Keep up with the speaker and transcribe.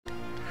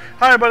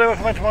Hi everybody,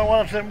 welcome back to my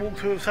 100%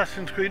 walkthrough of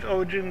Assassin's Creed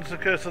Origins, The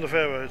Curse of the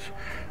Pharaohs.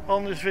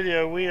 On this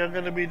video we are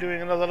going to be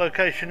doing another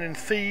location in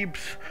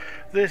Thebes.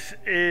 This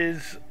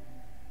is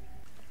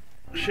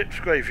ship's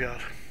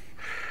graveyard,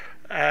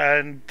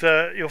 and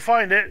you'll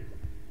find it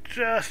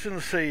just in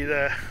the sea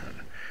there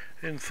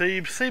in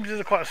Thebes. Thebes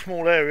is quite a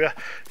small area.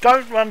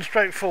 Don't run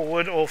straight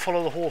forward or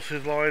follow the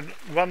horse's line.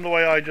 Run the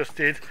way I just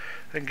did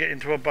and get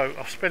into a boat.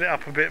 I've sped it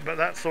up a bit, but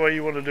that's the way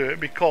you want to do it,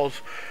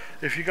 because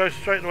if you go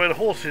straight the way the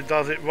horses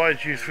does, it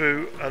rides you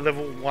through a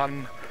level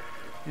 1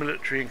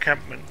 military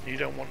encampment. You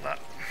don't want that.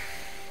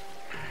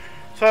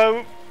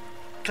 So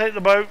take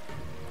the boat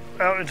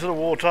out into the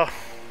water,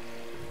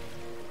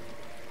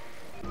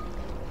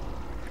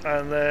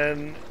 and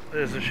then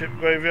there's the ship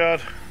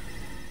graveyard,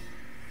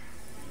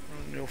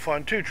 and you'll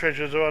find 2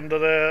 treasures are under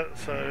there,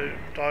 so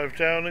dive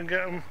down and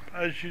get them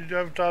as you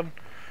have done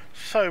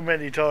so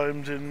many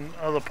times in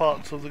other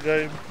parts of the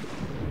game.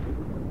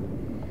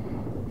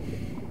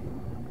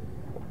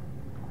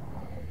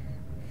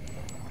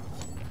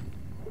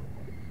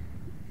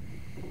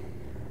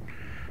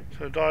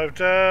 So dive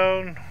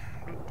down,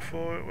 look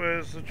for it.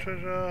 Where's the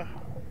treasure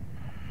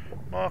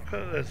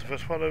marker? There's the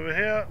first one over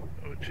here,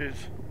 which is,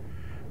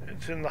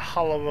 it's in the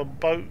hull of a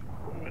boat,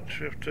 which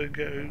we have to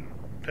go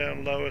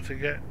down lower to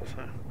get.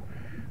 So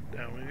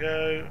down we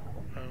go,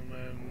 and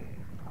then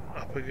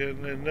up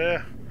again in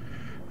there.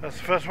 That's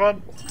the first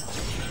one.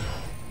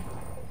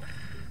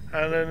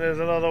 And then there's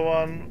another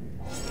one.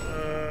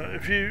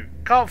 If you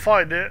can't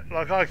find it,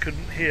 like I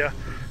couldn't here,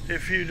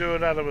 if you do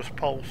an animus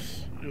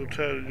pulse,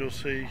 you'll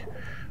see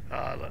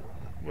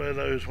where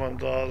those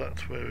ones are.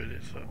 That's where it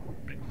is. So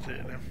you can see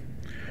it now.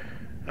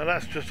 And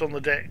that's just on the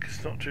deck.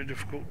 It's not too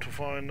difficult to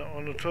find that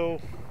one at all.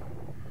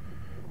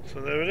 So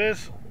there it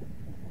is.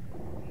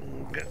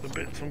 And get the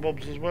bits and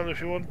bobs as well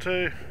if you want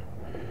to.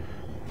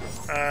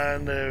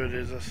 And there it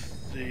is. That's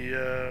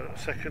the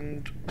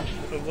second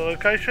of the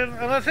location,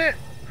 and that's it.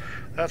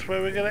 That's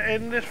where we're going to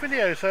end this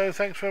video. So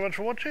thanks very much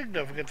for watching.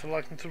 Don't forget to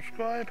like and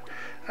subscribe.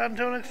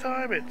 Until next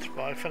time, it's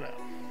bye for now.